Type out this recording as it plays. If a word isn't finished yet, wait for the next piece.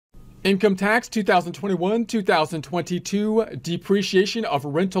Income tax 2021-2022, depreciation of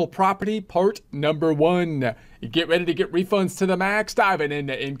rental property, part number 1. Get ready to get refunds to the max, diving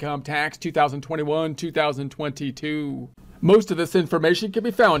into income tax 2021-2022. Most of this information can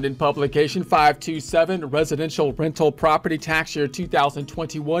be found in publication 527, Residential Rental Property Tax Year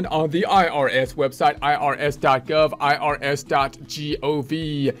 2021 on the IRS website, irs.gov,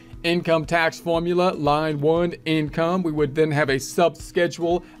 irs.gov. Income tax formula, line 1, income. We would then have a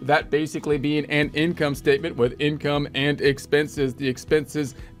subschedule, that basically being an income statement with income and expenses. The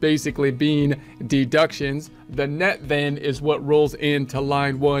expenses basically being deductions. The net then is what rolls into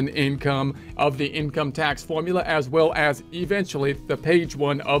line 1, income, of the income tax formula, as well as eventually the page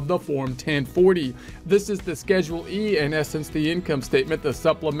 1 of the Form 1040. This is the Schedule E, in essence, the income statement, the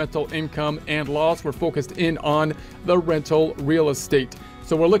supplemental income and loss. We're focused in on the rental real estate.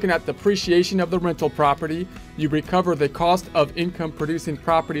 So we're looking at depreciation of the rental property. You recover the cost of income producing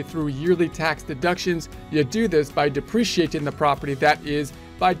property through yearly tax deductions. You do this by depreciating the property, that is,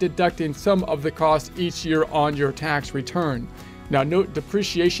 by deducting some of the cost each year on your tax return. Now note,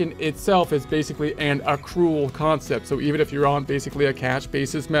 depreciation itself is basically an accrual concept. So even if you're on basically a cash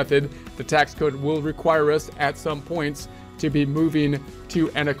basis method, the tax code will require us at some points to be moving to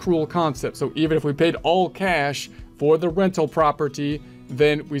an accrual concept. So even if we paid all cash for the rental property,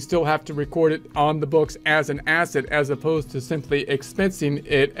 then we still have to record it on the books as an asset, as opposed to simply expensing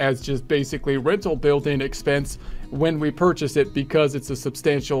it as just basically rental built-in expense when we purchase it, because it's a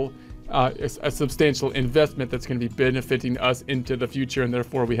substantial investment that's going to be benefiting us into the future, and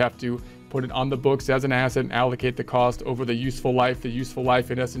therefore we have to put it on the books as an asset and allocate the cost over the useful life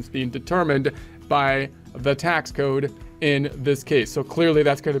in essence being determined by the tax code in this case. So clearly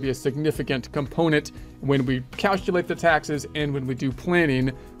that's going to be a significant component when we calculate the taxes and when we do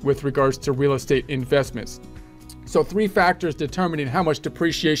planning with regards to real estate investments. So 3 factors determining how much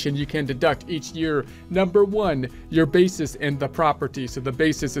depreciation you can deduct each year. Number 1, your basis in the property. So the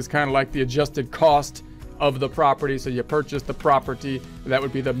basis is kind of like the adjusted cost of the property. So you purchase the property, that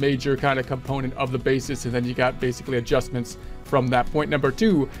would be the major kind of component of the basis, and then you got basically adjustments from that point. Number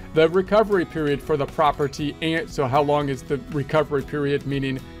 2, the recovery period for the property. And so how long is the recovery period,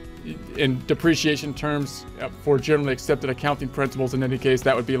 meaning in depreciation terms for generally accepted accounting principles, in any case,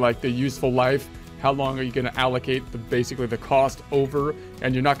 that would be like the useful life. How long are you going to allocate basically the cost over?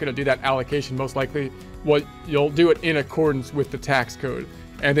 And you're not going to do that allocation, most likely. Well, you'll do it in accordance with the tax code.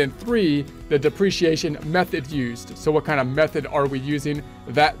 And then 3, the depreciation method used. So what kind of method are we using?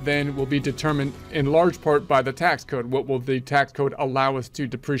 That then will be determined in large part by the tax code. What will the tax code allow us to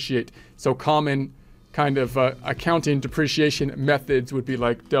depreciate? So common kind of accounting depreciation methods would be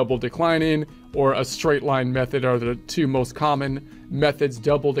like double declining or a straight line method are the 2 most common methods.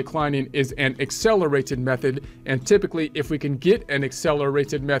 Double declining is an accelerated method, and typically if we can get an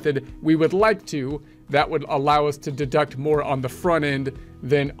accelerated method, we would like to. That would allow us to deduct more on the front end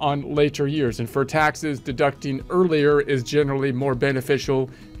than on later years. And for taxes, deducting earlier is generally more beneficial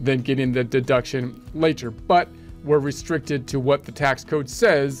than getting the deduction later. But we're restricted to what the tax code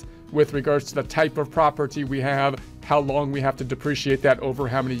says with regards to the type of property we have, how long we have to depreciate that over,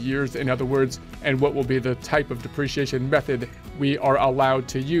 how many years, in other words, and what will be the type of depreciation method we are allowed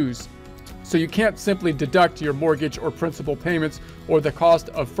to use. So you can't simply deduct your mortgage or principal payments or the cost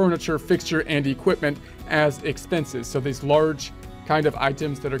of furniture, fixture, and equipment as expenses. So these large kind of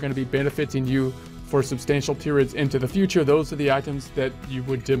items that are going to be benefiting you for substantial periods into the future, those are the items that you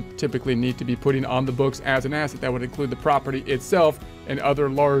would typically need to be putting on the books as an asset. That would include the property itself and other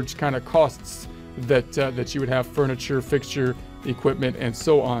large kind of costs that you would have, furniture, fixture, equipment, and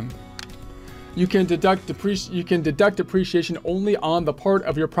so on. You can deduct depreciation only on the part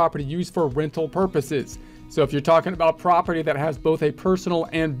of your property used for rental purposes. So if you're talking about property that has both a personal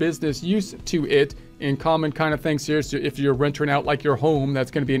and business use to it, in common kind of things here, so if you're renting out like your home,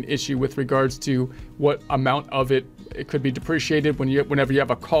 that's going to be an issue with regards to what amount of it could be depreciated. Whenever you have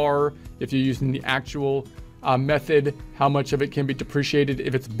a car, if you're using the actual method, how much of it can be depreciated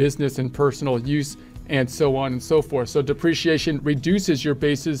if it's business and personal use, and so on and so forth. So depreciation reduces your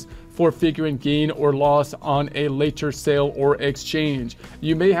basis for figuring gain or loss on a later sale or exchange.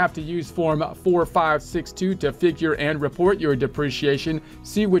 You may have to use Form 4562 to figure and report your depreciation.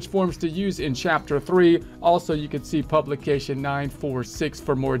 See which forms to use in Chapter 3. Also, you can see Publication 946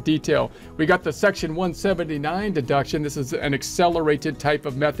 for more detail. We got the Section 179 deduction. This is an accelerated type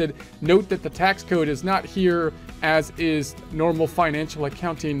of method. Note that the tax code is not here, as is normal financial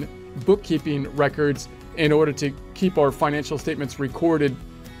accounting bookkeeping records, in order to keep our financial statements recorded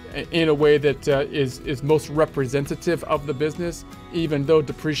in a way that is most representative of the business, even though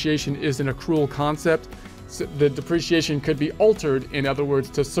depreciation is an accrual concept. the depreciation could be altered, in other words,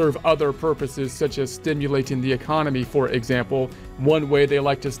 to serve other purposes, such as stimulating the economy, for example. One way they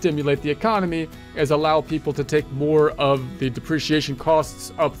like to stimulate the economy is allow people to take more of the depreciation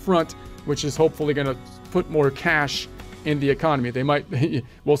costs up front, which is hopefully going to put more cash in the economy. They might,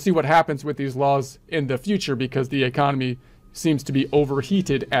 we'll see what happens with these laws in the future, because the economy seems to be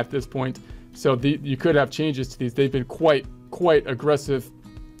overheated at this point. So you could have changes to these. They've been quite aggressive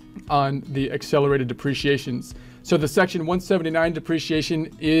on the accelerated depreciations. So the Section 179 depreciation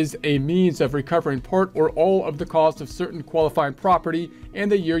is a means of recovering part or all of the cost of certain qualifying property in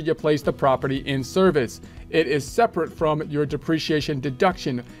the year you place the property in service. It is separate from your depreciation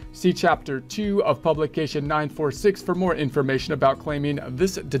deduction. See Chapter 2 of Publication 946 for more information about claiming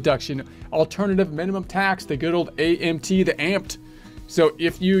this deduction. Alternative minimum tax, the good old AMT, the AMT. So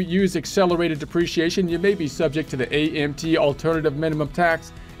if you use accelerated depreciation, you may be subject to the AMT, alternative minimum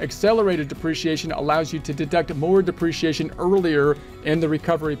tax. Accelerated depreciation allows you to deduct more depreciation earlier in the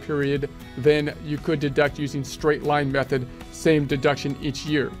recovery period than you could deduct using straight line method, same deduction each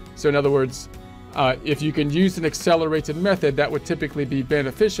year. So in other words, if you can use an accelerated method, that would typically be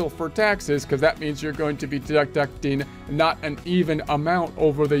beneficial for taxes, because that means you're going to be deducting not an even amount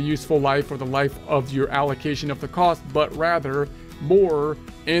over the useful life or the life of your allocation of the cost, but rather more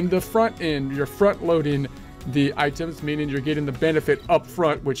in the front end. You're front loading the items, meaning you're getting the benefit up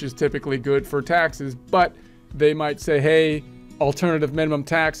front, which is typically good for taxes. But they might say, hey, alternative minimum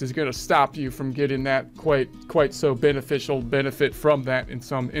tax is going to stop you from getting that quite so beneficial benefit from that in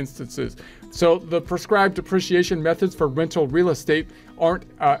some instances. So the prescribed depreciation methods for rental real estate aren't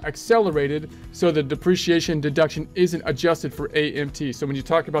accelerated, so the depreciation deduction isn't adjusted for AMT. So when you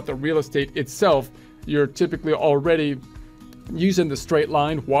talk about the real estate itself, you're typically already using the straight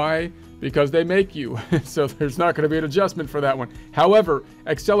line. Why? Because they make you. So there's not going to be an adjustment for that one. However,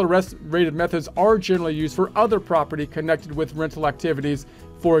 accelerated methods are generally used for other property connected with rental activities,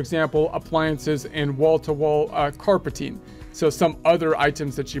 for example, appliances and wall-to-wall carpeting. So some other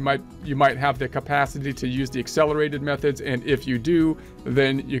items that you might have the capacity to use the accelerated methods, and if you do,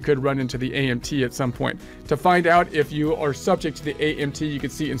 then you could run into the AMT at some point. To find out if you are subject to the AMT, you can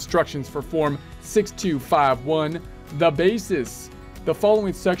see instructions for Form 6251, the basis. The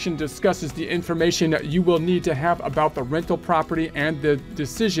following section discusses the information you will need to have about the rental property and the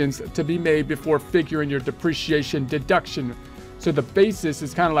decisions to be made before figuring your depreciation deduction. So the basis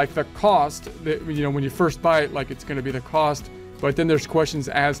is kind of like the cost that, when you first buy it, like it's going to be the cost, but then there's questions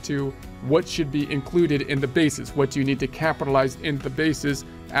as to what should be included in the basis. What do you need to capitalize in the basis,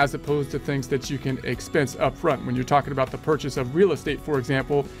 as opposed to things that you can expense up front. When you're talking about the purchase of real estate, for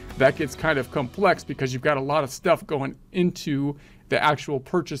example, that gets kind of complex because you've got a lot of stuff going into the actual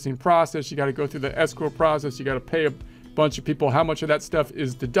purchasing process. You got to go through the escrow process. You got to pay a bunch of people. How much of that stuff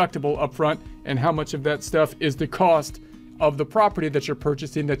is deductible up front, and how much of that stuff is the cost of the property that you're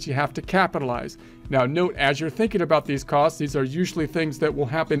purchasing that you have to capitalize. Now note, as you're thinking about these costs, these are usually things that will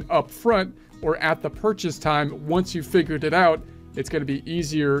happen up front or at the purchase time. Once you've figured it out, it's going to be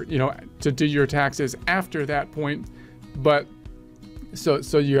easier, to do your taxes after that point. But so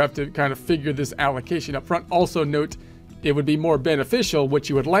you have to kind of figure this allocation up front. Also note, it would be more beneficial. What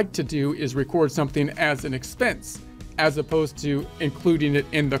you would like to do is record something as an expense, as opposed to including it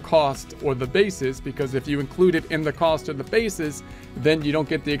in the cost or the basis, because if you include it in the cost or the basis, then you don't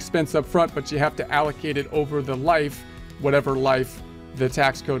get the expense up front, but you have to allocate it over the life, whatever life the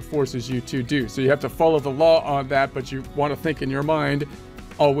tax code forces you to do. So you have to follow the law on that, but you want to think in your mind,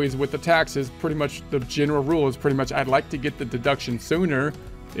 always with the taxes, pretty much the general rule is pretty much, I'd like to get the deduction sooner,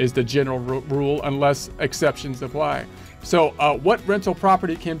 is the general rule, unless exceptions apply. So what rental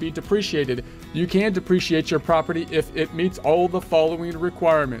property can be depreciated? You can depreciate your property if it meets all the following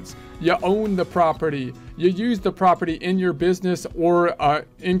requirements. You own the property. You use the property in your business or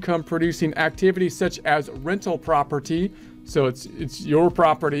income producing activity, such as rental property. So it's your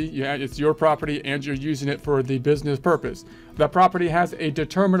property. Yeah, it's your property, and you're using it for the business purpose. The property has a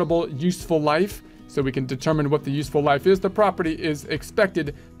determinable useful life. So we can determine what the useful life is. The property is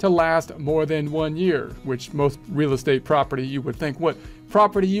expected to last more than 1 year, which most real estate property, you would think, what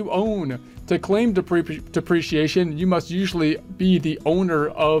property you own. To claim depreciation, you must usually be the owner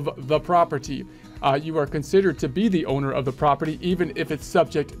of the property. You are considered to be the owner of the property, even if it's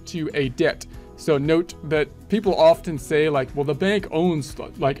subject to a debt. So note that people often say, like, well, the bank owns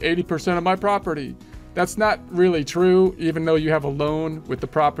like 80% of my property. That's not really true, even though you have a loan with the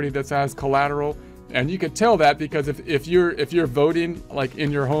property that's as collateral. And you can tell that because if you're voting, like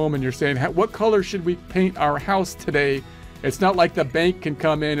in your home, and you're saying, what color should we paint our house today? It's not like the bank can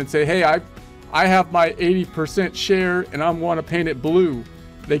come in and say, hey, I have my 80% share and I want to paint it blue.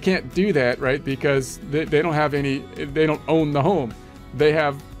 they can't do that, right? Because they don't have any, they don't own the home. They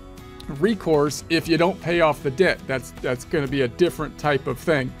have recourse if you don't pay off the debt. That's going to be a different type of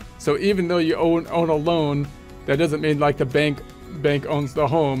thing. So even though you own a loan, that doesn't mean like the bank owns the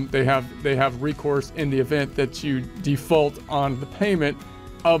home. They have recourse in the event that you default on the payment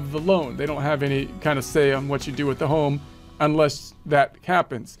of the loan. They don't have any kind of say on what you do with the home unless that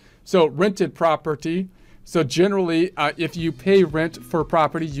happens. So rented property. So generally, if you pay rent for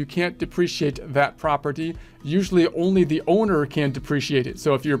property, you can't depreciate that property. Usually only the owner can depreciate it.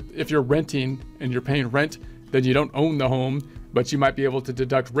 So if you're renting and you're paying rent, then you don't own the home, but you might be able to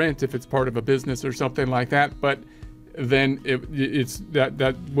deduct rent if it's part of a business or something like that. But then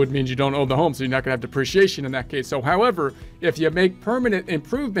that would mean you don't own the home, so you're not going to have depreciation in that case. So however, if you make permanent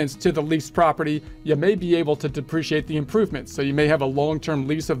improvements to the leased property, you may be able to depreciate the improvements. So you may have a long-term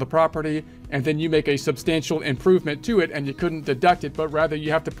lease of the property, and then you make a substantial improvement to it, and you couldn't deduct it, but rather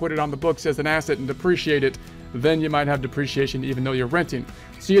you have to put it on the books as an asset and depreciate it. Then you might have depreciation even though you're renting.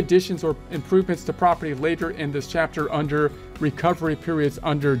 See additions or improvements to property later in this chapter under recovery periods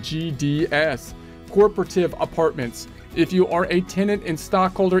under GDS. Corporative apartments. If you are a tenant and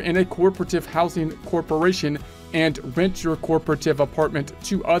stockholder in a corporative housing corporation and rent your corporative apartment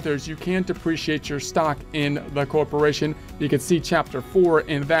to others, you can depreciate your stock in the corporation. You can see chapter 4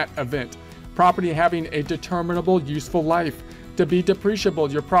 in that event. Property having a determinable useful life. To be depreciable,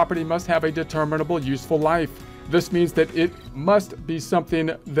 your property must have a determinable useful life. This means that it must be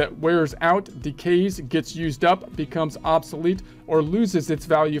something that wears out, decays, gets used up, becomes obsolete, or loses its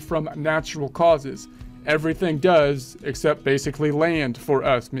value from natural causes. Everything does except basically land for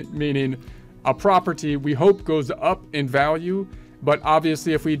us, meaning a property we hope goes up in value, but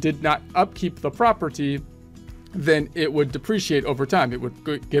obviously if we did not upkeep the property, then it would depreciate over time. It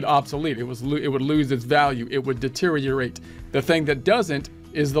would get obsolete. It would lose its value. It would deteriorate. The thing that doesn't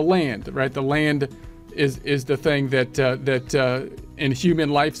is the land, right? The land is the thing that in human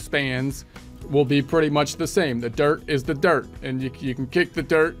lifespans will be pretty much the same. The dirt is the dirt, and you can kick the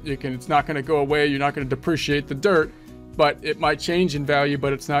dirt. It's not going to go away. You're not going to depreciate the dirt, but it might change in value.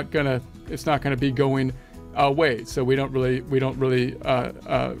 But it's not gonna be going away. So we don't really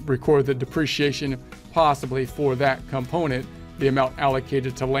record the depreciation possibly for that component, the amount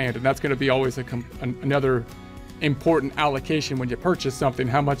allocated to land, and that's going to be always another important allocation when you purchase something.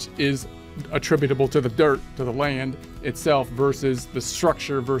 How much is attributable to the dirt, to the land itself, versus the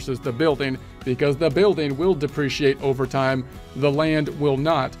structure versus the building, because the building will depreciate over time, the land will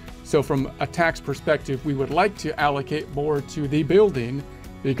not. So from a tax perspective, we would like to allocate more to the building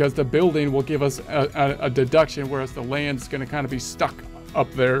because the building will give us a deduction, whereas the land is going to kind of be stuck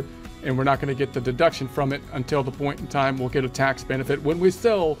up there and we're not going to get the deduction from it until the point in time we'll get a tax benefit when we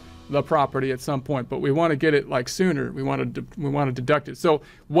sell the property at some point, but we want to get it like sooner. We want to deduct it. So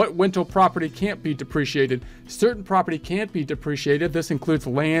what rental property can't be depreciated? Certain property can't be depreciated. This includes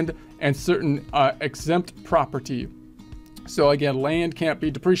land and certain exempt property. So again, land can't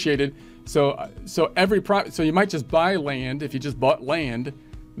be depreciated. So you might just buy land. If you just bought land,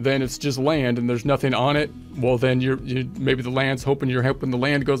 then it's just land and there's nothing on it. Well, then you maybe the land's hoping the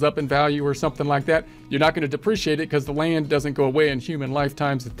land goes up in value or something like that. You're not going to depreciate it because the land doesn't go away in human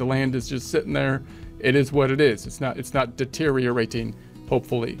lifetimes. If the land is just sitting there, it is what it is. It's not deteriorating,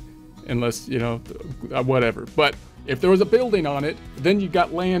 hopefully, unless, whatever. But if there was a building on it, then you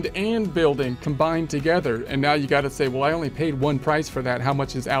got land and building combined together. And now you got to say, well, I only paid one price for that. How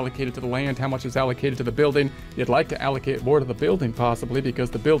much is allocated to the land? How much is allocated to the building? You'd like to allocate more to the building possibly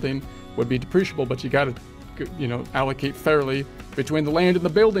because the building would be depreciable, but you got to, allocate fairly between the land and the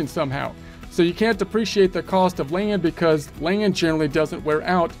building somehow. So you can't depreciate the cost of land because land generally doesn't wear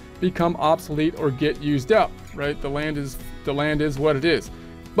out, become obsolete, or get used up, right? The land is what it is.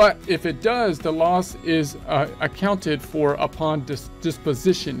 But if it does, the loss is accounted for upon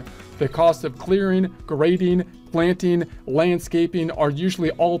disposition. The cost of clearing, grading, planting, landscaping are usually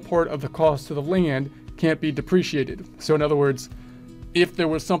all part of the cost of the land, can't be depreciated. So in other words, if there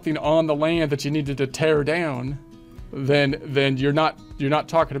was something on the land that you needed to tear down, then you're not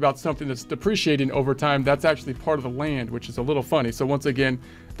talking about something that's depreciating over time. That's actually part of the land, which is a little funny. So once again,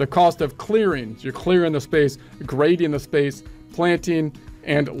 the cost of clearing, you're clearing the space, grading the space, planting,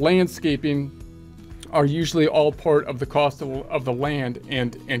 and landscaping are usually all part of the cost of the land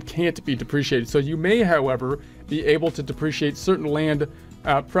and can't be depreciated. So you may, however, be able to depreciate certain land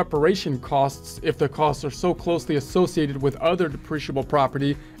preparation costs if the costs are so closely associated with other depreciable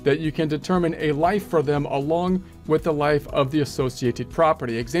property that you can determine a life for them along with the life of the associated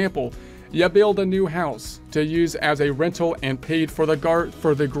property. Example, you build a new house to use as a rental and paid for the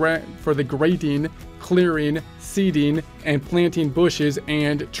grading, clearing, seeding, and planting bushes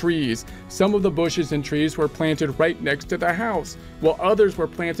and trees. Some of the bushes and trees were planted right next to the house, while others were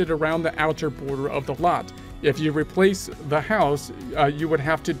planted around the outer border of the lot. If you replace the house, you would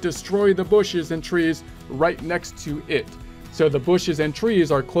have to destroy the bushes and trees right next to it. So the bushes and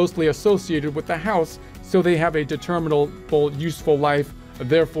trees are closely associated with the house, so they have a determinable useful life.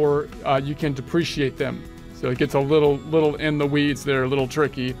 Therefore, you can depreciate them. So it gets a little in the weeds there, a little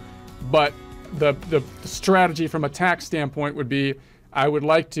tricky. But the strategy from a tax standpoint would be, I would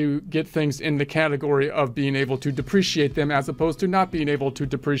like to get things in the category of being able to depreciate them as opposed to not being able to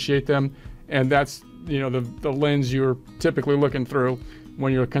depreciate them. And that's, the lens you're typically looking through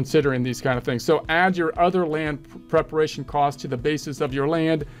when you're considering these kind of things. So add your other land preparation costs to the basis of your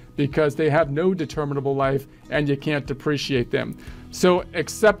land because they have no determinable life and you can't depreciate them. So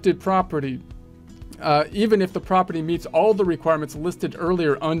accepted property, even if the property meets all the requirements listed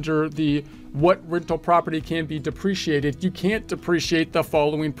earlier under the what rental property can be depreciated, you can't depreciate the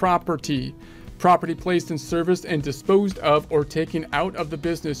following property: property placed in service and disposed of or taken out of the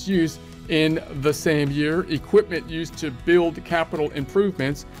business use in the same year, equipment used to build capital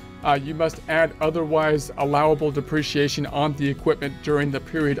improvements. You must add otherwise allowable depreciation on the equipment during the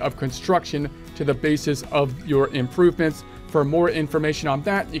period of construction to the basis of your improvements. For more information on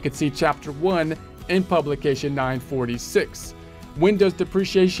that, you can see Chapter 1 in Publication 946. When does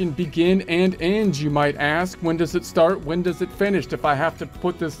depreciation begin and end, you might ask? When does it start? When does it finish? If I have to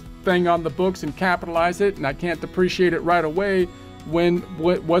put this thing on the books and capitalize it and I can't depreciate it right away,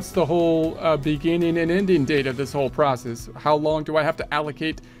 what's the whole beginning and ending date of this whole process? How long do I have to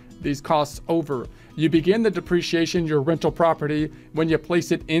allocate these costs over? You begin the depreciation your rental property when you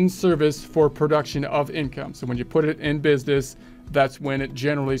place it in service for production of income. So when you put it in business, that's when it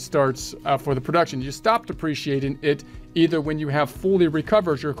generally starts for the production. You stop depreciating it either when you have fully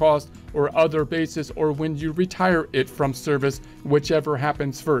recovered your cost or other basis, or when you retire it from service, whichever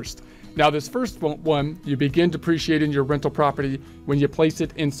happens first. Now this first one, you begin depreciating your rental property when you place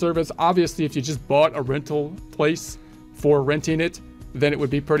it in service. Obviously, if you just bought a rental place for renting it, then it would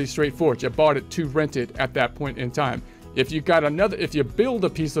be pretty straightforward. You bought it to rent it at that point in time. If you build a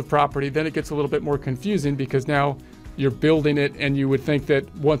piece of property, then it gets a little bit more confusing because now you're building it, and you would think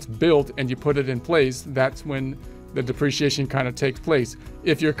that once built and you put it in place, that's when the depreciation kind of takes place.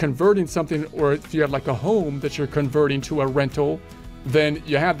 If you're converting something, or if you have like a home that you're converting to a rental, then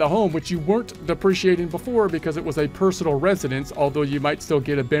you have the home, which you weren't depreciating before because it was a personal residence. Although you might still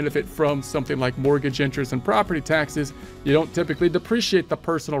get a benefit from something like mortgage interest and property taxes, you don't typically depreciate the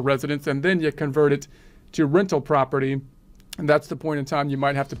personal residence, and then you convert it to rental property. And that's the point in time you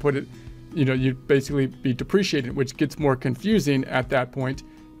might have to put it, you'd basically be depreciated, which gets more confusing at that point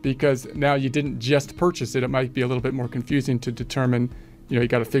because now you didn't just purchase it. It might be a little bit more confusing to determine, you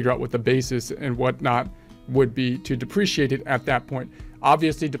got to figure out what the basis and whatnot would be to depreciate it at that point.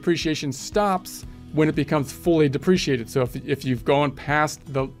 Obviously, depreciation stops when it becomes fully depreciated. So if you've gone past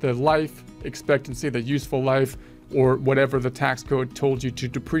the life expectancy, the useful life, or whatever the tax code told you to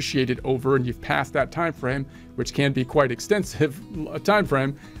depreciate it over, and you've passed that time frame, which can be quite extensive time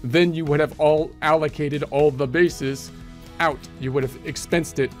frame, then you would have all allocated all the bases out. You would have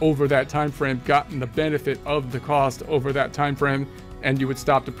expensed it over that time frame, gotten the benefit of the cost over that time frame, and you would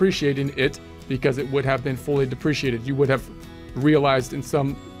stop depreciating it because it would have been fully depreciated. You would have realized in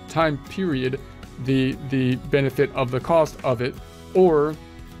some time period the benefit of the cost of it, or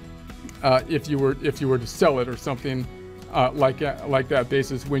if you were to sell it or something like that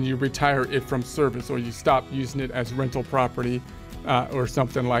basis when you retire it from service, or you stop using it as rental property or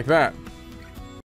something like that.